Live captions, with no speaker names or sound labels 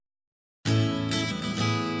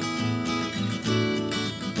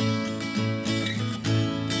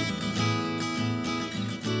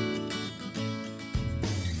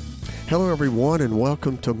Hello, everyone, and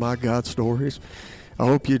welcome to My God Stories. I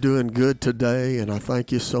hope you're doing good today, and I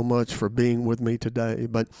thank you so much for being with me today.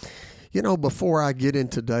 But, before I get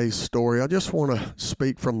into today's story, I just want to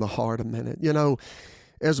speak from the heart a minute.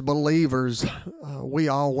 As believers, we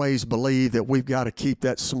always believe that we've got to keep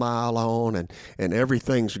that smile on and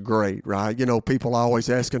everything's great, right? People always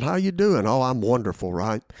asking, how you doing? Oh, I'm wonderful,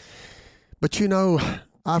 right? But,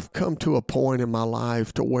 I've come to a point in my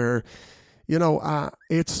life to where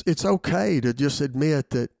it's okay to just admit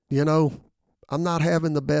that, I'm not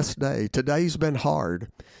having the best day. Today's been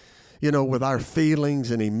hard, with our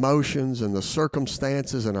feelings and emotions and the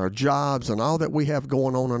circumstances and our jobs and all that we have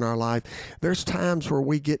going on in our life. There's times where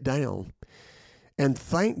we get down. And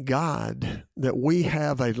thank God that we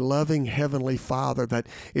have a loving Heavenly Father that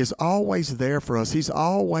is always there for us. He's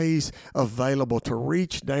always available to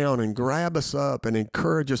reach down and grab us up and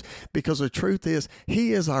encourage us, because the truth is,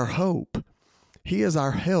 He is our hope. He is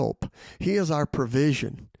our help. He is our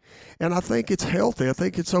provision. And I think it's healthy. I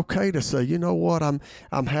think it's okay to say, you know what, I'm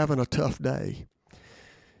having a tough day.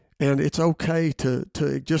 And it's okay to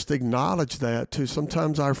just acknowledge that to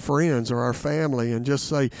sometimes our friends or our family and just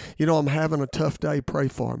say, I'm having a tough day, pray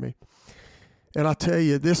for me. And I tell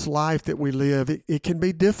you, this life that we live, it can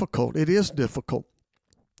be difficult. It is difficult.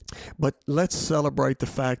 But let's celebrate the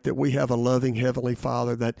fact that we have a loving Heavenly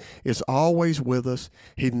Father that is always with us.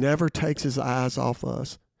 He never takes His eyes off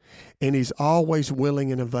us. And He's always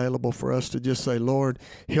willing and available for us to just say, Lord,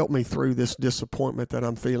 help me through this disappointment that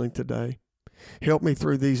I'm feeling today. Help me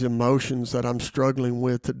through these emotions that I'm struggling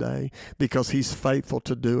with today, because He's faithful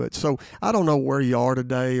to do it. So I don't know where you are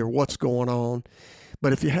today or what's going on,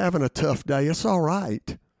 but if you're having a tough day, it's all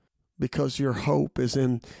right, because your hope is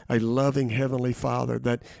in a loving Heavenly Father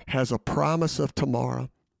that has a promise of tomorrow.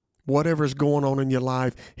 Whatever's going on in your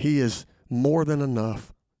life, He is more than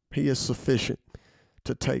enough. He is sufficient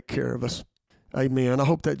to take care of us. Amen. I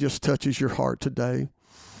hope that just touches your heart today.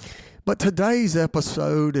 But today's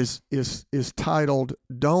episode is titled,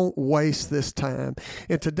 Don't Waste This Time.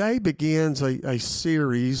 And today begins a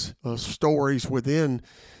series of stories within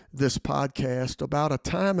this podcast about a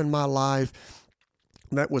time in my life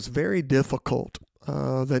that was very difficult,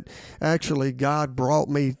 that actually God brought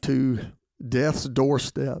me to death's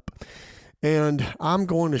doorstep. And I'm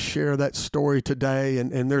going to share that story today,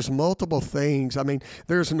 and there's multiple things. I mean,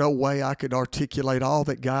 there's no way I could articulate all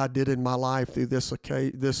that God did in my life through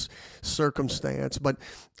this circumstance, but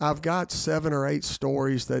I've got 7 or 8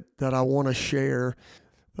 stories that I want to share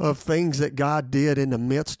of things that God did in the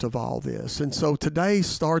midst of all this. And so today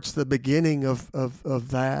starts the beginning of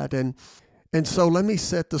that, and so let me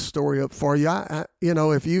set the story up for you.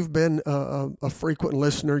 If you've been a frequent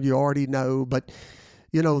listener, you already know, but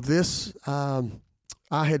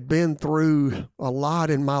I had been through a lot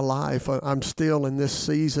in my life. I'm still in this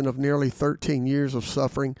season of nearly 13 years of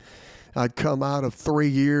suffering. I'd come out of 3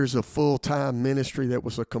 years of full-time ministry that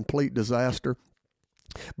was a complete disaster,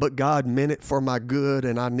 but God meant it for my good,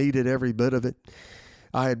 and I needed every bit of it.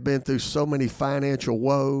 I had been through so many financial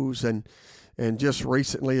woes, and just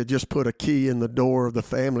recently I just put a key in the door of the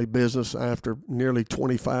family business after nearly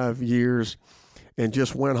 25 years and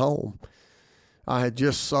just went home. I had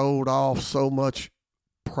just sold off so much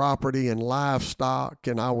property and livestock,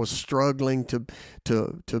 and I was struggling to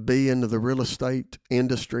be into the real estate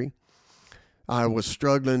industry. I was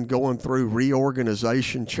struggling going through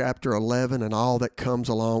reorganization, Chapter 11, and all that comes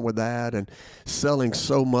along with that, and selling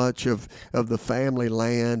so much of the family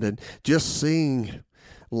land, and just seeing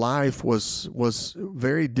life was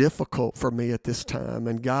very difficult for me at this time,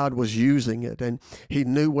 and God was using it, and He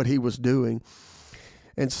knew what He was doing.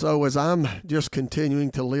 And so as I'm just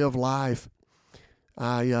continuing to live life,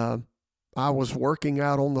 I was working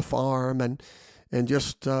out on the farm, and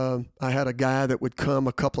just I had a guy that would come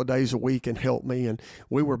a couple of days a week and help me, and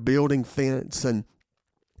we were building fence, and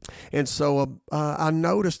so I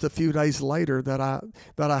noticed a few days later that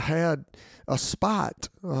I had a spot,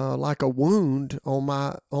 like a wound on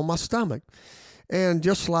my stomach. And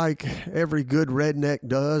just like every good redneck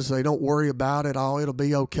does, they don't worry about it. Oh, it'll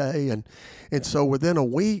be okay. And so within a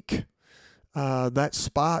week, that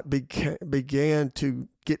spot began to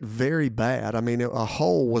get very bad. I mean, a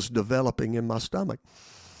hole was developing in my stomach.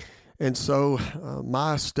 And so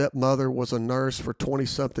my stepmother was a nurse for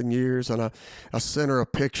 20-something years, and I sent her a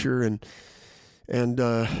picture, and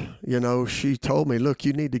she told me, look,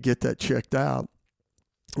 you need to get that checked out.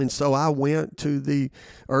 And so I went to the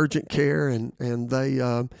urgent care, and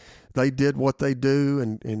they did what they do,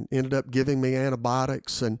 and ended up giving me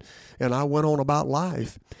antibiotics, and I went on about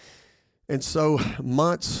life. And so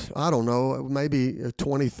months, I don't know, maybe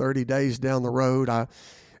 20, 30 days down the road,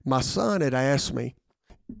 my son had asked me,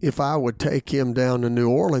 if I would take him down to New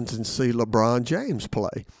Orleans and see LeBron James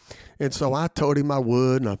play. And so I told him I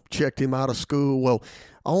would, and I checked him out of school. Well,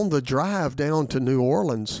 on the drive down to New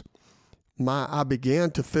Orleans, I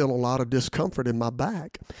began to feel a lot of discomfort in my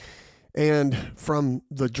back. And from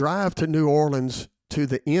the drive to New Orleans to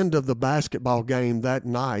the end of the basketball game that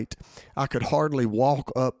night, I could hardly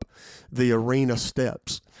walk up the arena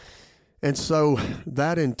steps. And so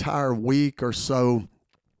that entire week or so,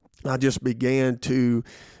 I just began to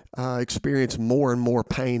experience more and more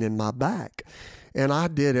pain in my back. And I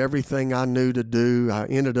did everything I knew to do. I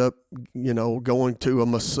ended up, going to a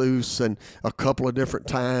masseuse and a couple of different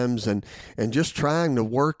times and just trying to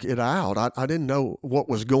work it out. I didn't know what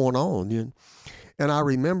was going on. And I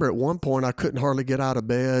remember at one point I couldn't hardly get out of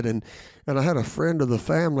bed. And I had a friend of the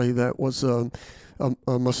family that was a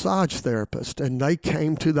massage therapist, and they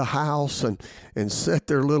came to the house and set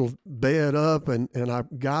their little bed up, and I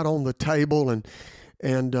got on the table and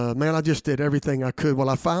man, I just did everything I could. Well,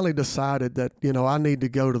 I finally decided that, I need to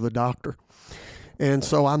go to the doctor. And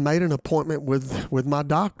so I made an appointment with my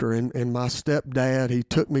doctor and my stepdad. He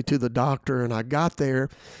took me to the doctor, and I got there,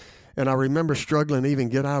 and I remember struggling to even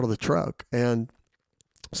get out of the truck. And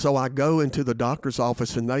so I go into the doctor's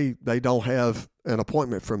office, and they don't have an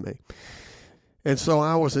appointment for me. And so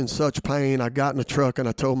I was in such pain. I got in the truck, and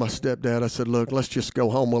I told my stepdad, I said, look, let's just go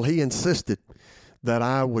home. Well, he insisted that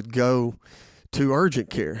I would go to urgent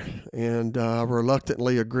care, and I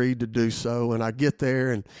reluctantly agreed to do so. And I get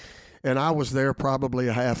there, and I was there probably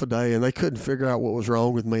a half a day, and they couldn't figure out what was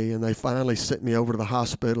wrong with me. And they finally sent me over to the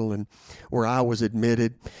hospital, and where I was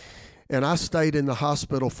admitted. And I stayed in the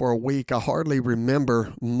hospital for a week. I hardly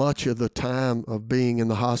remember much of the time of being in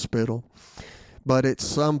the hospital. But at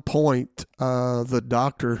some point, the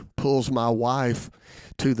doctor pulls my wife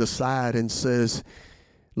to the side and says,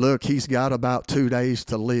 look, he's got about 2 days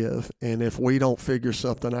to live, and if we don't figure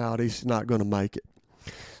something out, he's not going to make it.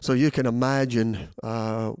 So you can imagine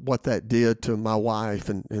what that did to my wife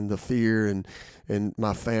and the fear and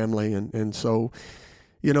my family. And so,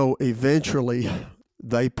 eventually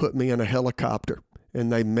they put me in a helicopter, and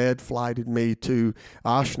they med-flighted me to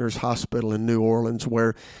Ochsner's Hospital in New Orleans,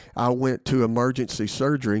 where I went to emergency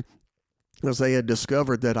surgery because they had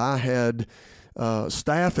discovered that I had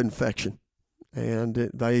staph infection. And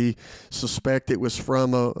they suspect it was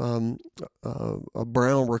from a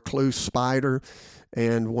brown recluse spider,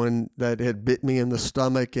 and when that had bit me in the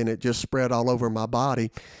stomach, and it just spread all over my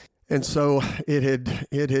body. And so it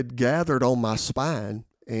had gathered on my spine,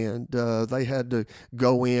 and they had to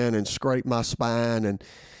go in and scrape my spine,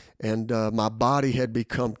 and my body had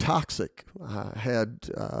become toxic. I had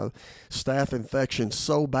staph infection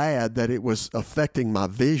so bad that it was affecting my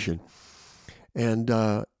vision. And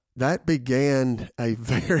that began a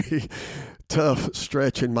very tough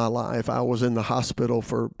stretch in my life. I was in the hospital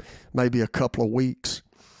for maybe a couple of weeks.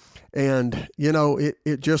 And,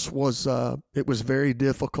 it just was, it was very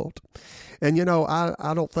difficult. And,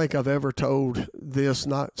 I don't think I've ever told this,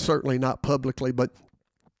 certainly not publicly, but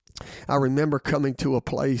I remember coming to a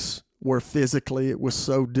place where physically it was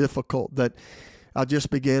so difficult that I just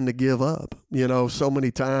began to give up. So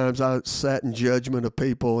many times I sat in judgment of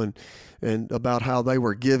people and about how they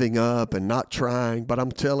were giving up and not trying. But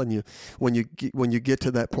I'm telling you, when you get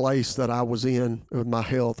to that place that I was in with my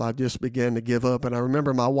health, I just began to give up. And I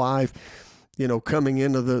remember my wife, coming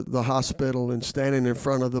into the hospital and standing in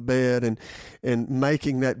front of the bed and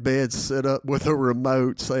making that bed sit up with a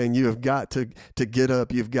remote, saying, you have got to get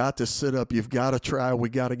up, you've got to sit up, you've got to try, we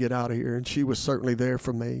got to get out of here. And she was certainly there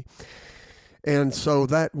for me. And so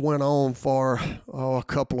that went on for a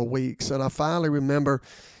couple of weeks. And I finally remember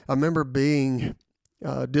being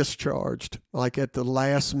discharged, like at the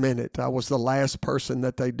last minute. I was the last person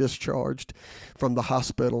that they discharged from the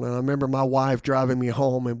hospital. And I remember my wife driving me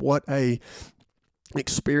home, and what a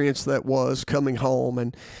experience that was, coming home,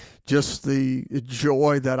 and just the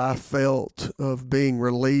joy that I felt of being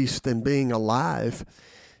released and being alive.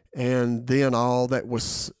 And then all that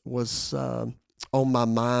was on my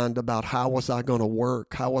mind about how was I going to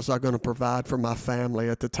work? How was I going to provide for my family?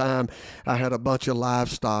 At the time, I had a bunch of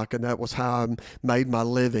livestock, and that was how I made my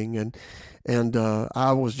living. And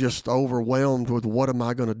I was just overwhelmed with, what am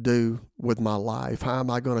I going to do with my life? How am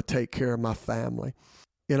I going to take care of my family?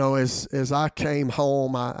 As I came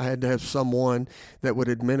home, I had to have someone that would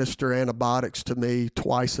administer antibiotics to me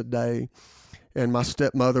twice a day. And my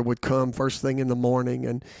stepmother would come first thing in the morning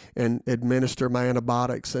and administer my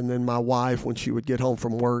antibiotics. And then my wife, when she would get home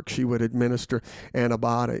from work, she would administer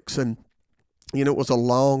antibiotics. And, it was a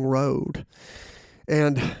long road.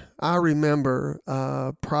 And I remember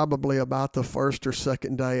probably about the first or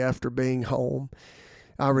second day after being home,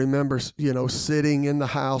 I remember, sitting in the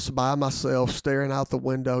house by myself, staring out the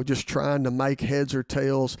window, just trying to make heads or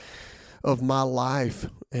tails of my life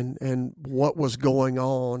and what was going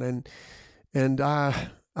on. And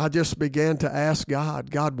I just began to ask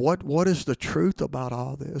God, what is the truth about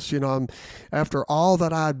all this? After all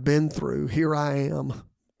that I'd been through, here I am,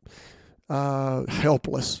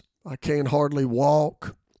 helpless. I can't hardly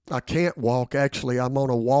walk. I can't walk, actually. I'm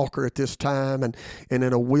on a walker at this time and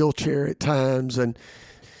in a wheelchair at times, and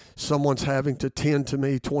someone's having to tend to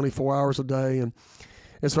me 24 hours a day. And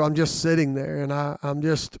so I'm just sitting there, and I'm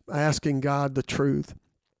just asking God the truth.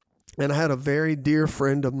 And I had a very dear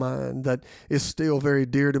friend of mine that is still very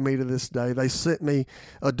dear to me to this day. They sent me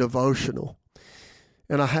a devotional,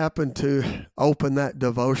 and I happened to open that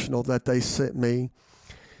devotional that they sent me,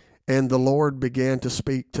 and the Lord began to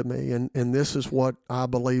speak to me. And this is what I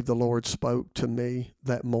believe the Lord spoke to me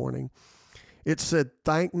that morning. It said,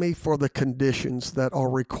 "Thank me for the conditions that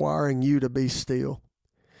are requiring you to be still.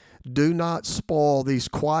 Do not spoil these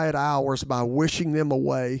quiet hours by wishing them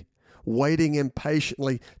away, waiting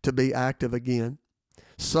impatiently to be active again.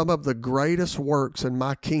 Some of the greatest works in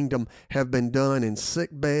my kingdom have been done in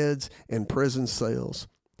sick beds and prison cells.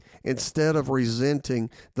 Instead of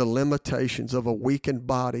resenting the limitations of a weakened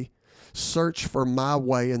body, search for my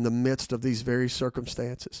way in the midst of these very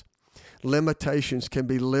circumstances. Limitations can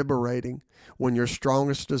be liberating when your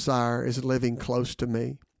strongest desire is living close to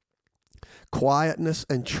me. Quietness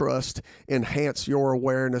and trust enhance your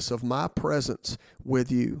awareness of my presence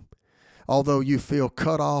with you. Although you feel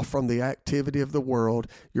cut off from the activity of the world,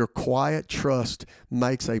 your quiet trust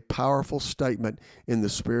makes a powerful statement in the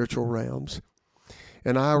spiritual realms."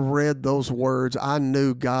 And I read those words. I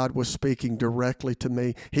knew God was speaking directly to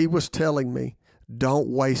me. He was telling me, don't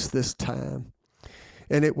waste this time.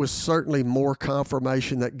 And it was certainly more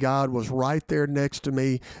confirmation that God was right there next to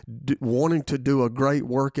me, wanting to do a great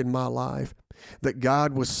work in my life, that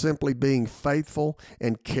God was simply being faithful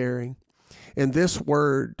and caring. And this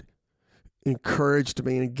word encouraged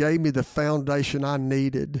me and gave me the foundation I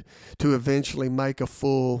needed to eventually make a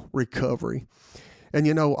full recovery. And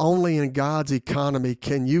only in God's economy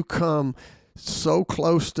can you come so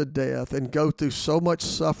close to death and go through so much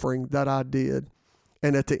suffering that I did,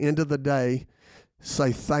 and at the end of the day,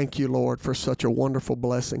 say, thank you, Lord, for such a wonderful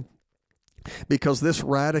blessing, because this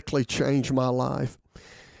radically changed my life.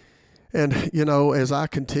 And, as I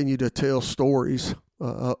continue to tell stories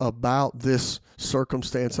about this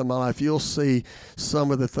circumstance in my life, you'll see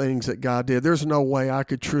some of the things that God did. There's no way I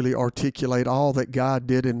could truly articulate all that God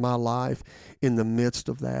did in my life in the midst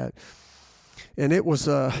of that. And it was,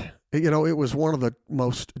 it was one of the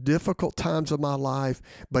most difficult times of my life,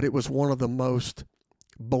 but it was one of the most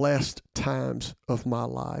blessed times of my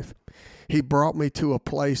life. He brought me to a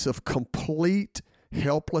place of complete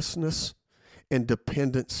helplessness and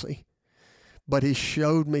dependency. But he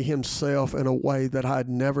showed me himself in a way that I'd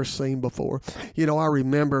never seen before. I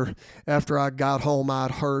remember after I got home,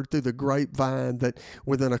 I'd heard through the grapevine that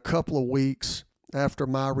within a couple of weeks after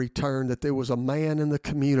my return, that there was a man in the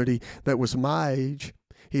community that was my age.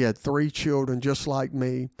 He had 3 children just like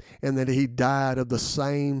me, and that he died of the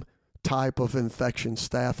same type of infection,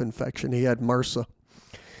 staph infection. He had MRSA.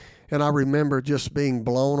 And I remember just being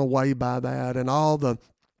blown away by that, and all the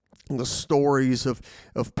stories of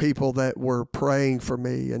people that were praying for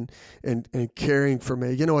me and caring for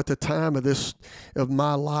me. At the time of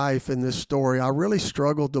my life in this story, I really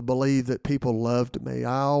struggled to believe that people loved me.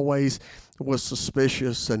 I always was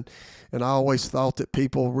suspicious, and I always thought that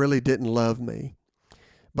people really didn't love me.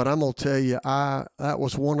 But I'm going to tell you, that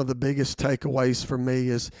was one of the biggest takeaways for me,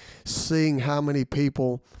 is seeing how many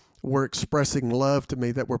people were expressing love to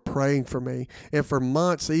me, that were praying for me. And for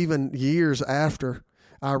months, even years after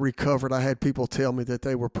I recovered, I had people tell me that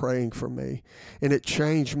they were praying for me. And it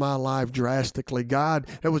changed my life drastically.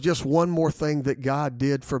 It was just one more thing that God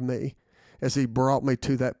did for me as he brought me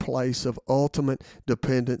to that place of ultimate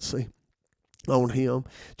dependency on him.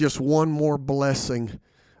 Just one more blessing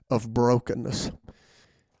of brokenness.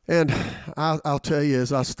 And I'll tell you,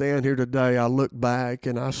 as I stand here today, I look back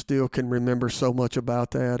and I still can remember so much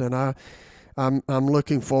about that. And I'm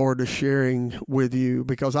looking forward to sharing with you,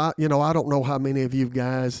 because I don't know how many of you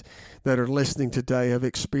guys that are listening today have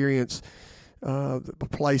experienced a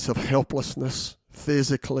place of helplessness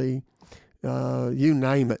physically, you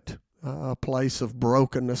name it, a place of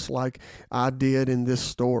brokenness like I did in this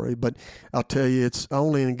story. But I'll tell you, it's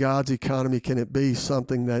only in God's economy can it be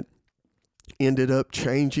something that ended up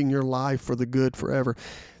changing your life for the good forever.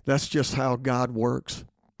 That's just how God works.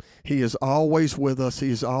 He is always with us.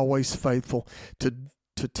 He is always faithful to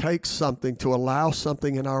take something, to allow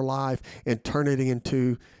something in our life and turn it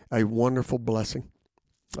into a wonderful blessing.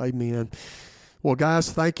 Amen. Well,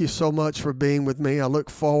 guys, thank you so much for being with me. I look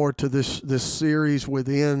forward to this series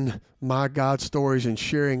within My God Stories and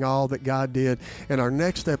sharing all that God did. And our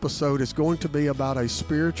next episode is going to be about a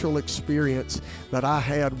spiritual experience that I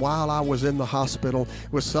had while I was in the hospital.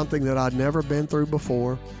 It was something that I'd never been through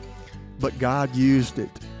before, but God used it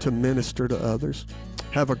to minister to others.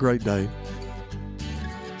 Have a great day.